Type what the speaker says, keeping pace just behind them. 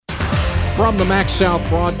From the MaxSouth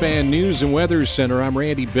Broadband News and Weather Center, I'm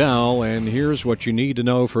Randy Bell, and here's what you need to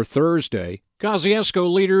know for Thursday.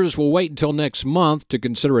 Kosciuszko leaders will wait until next month to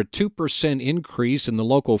consider a 2% increase in the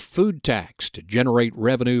local food tax to generate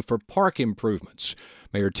revenue for park improvements.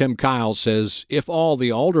 Mayor Tim Kyle says if all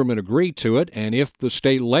the aldermen agree to it and if the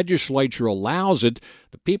state legislature allows it,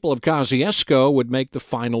 the people of Kosciuszko would make the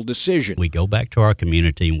final decision. We go back to our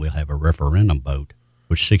community and we'll have a referendum vote,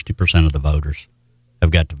 which 60% of the voters have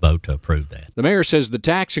got to vote to approve that. The mayor says the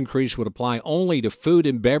tax increase would apply only to food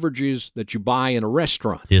and beverages that you buy in a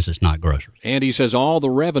restaurant. This is not groceries. And he says all the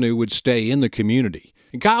revenue would stay in the community.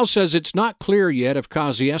 And Kyle says it's not clear yet if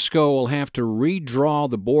Kosciuszko will have to redraw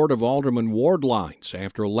the Board of Aldermen ward lines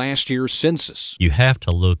after last year's census. You have to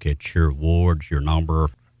look at your wards, your number,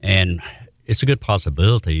 and it's a good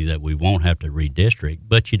possibility that we won't have to redistrict,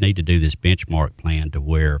 but you need to do this benchmark plan to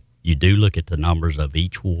where you do look at the numbers of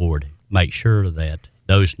each ward, make sure that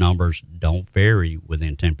those numbers don't vary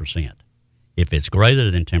within 10%. If it's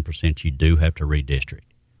greater than 10%, you do have to redistrict.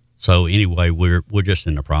 So anyway, we're just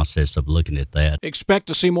in the process of looking at that. Expect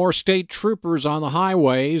to see more state troopers on the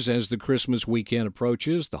highways as the Christmas weekend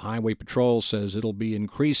approaches. The Highway Patrol says it'll be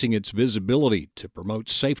increasing its visibility to promote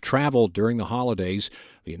safe travel during the holidays.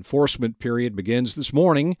 The enforcement period begins this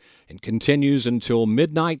morning and continues until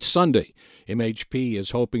midnight Sunday. MHP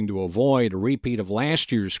is hoping to avoid a repeat of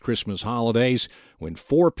last year's Christmas holidays when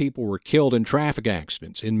 4 people were killed in traffic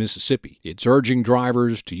accidents in Mississippi. It's urging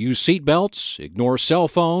drivers to use seatbelts, ignore cell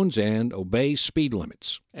phones, and obey speed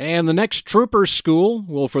limits. And the next Trooper School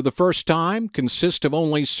will, for the first time, consist of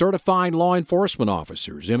only certified law enforcement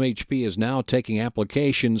officers. MHP is now taking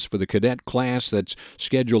applications for the cadet class that's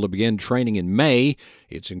scheduled to begin training in May.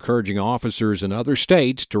 It's encouraging officers in other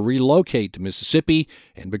states to relocate to Mississippi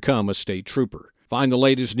and become a state trooper. Find the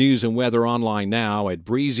latest news and weather online now at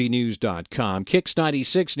breezynews.com,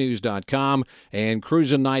 kicks96news.com, and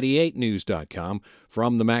cruisin98news.com.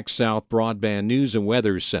 From the MaxSouth Broadband News and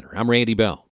Weather Center, I'm Randy Bell.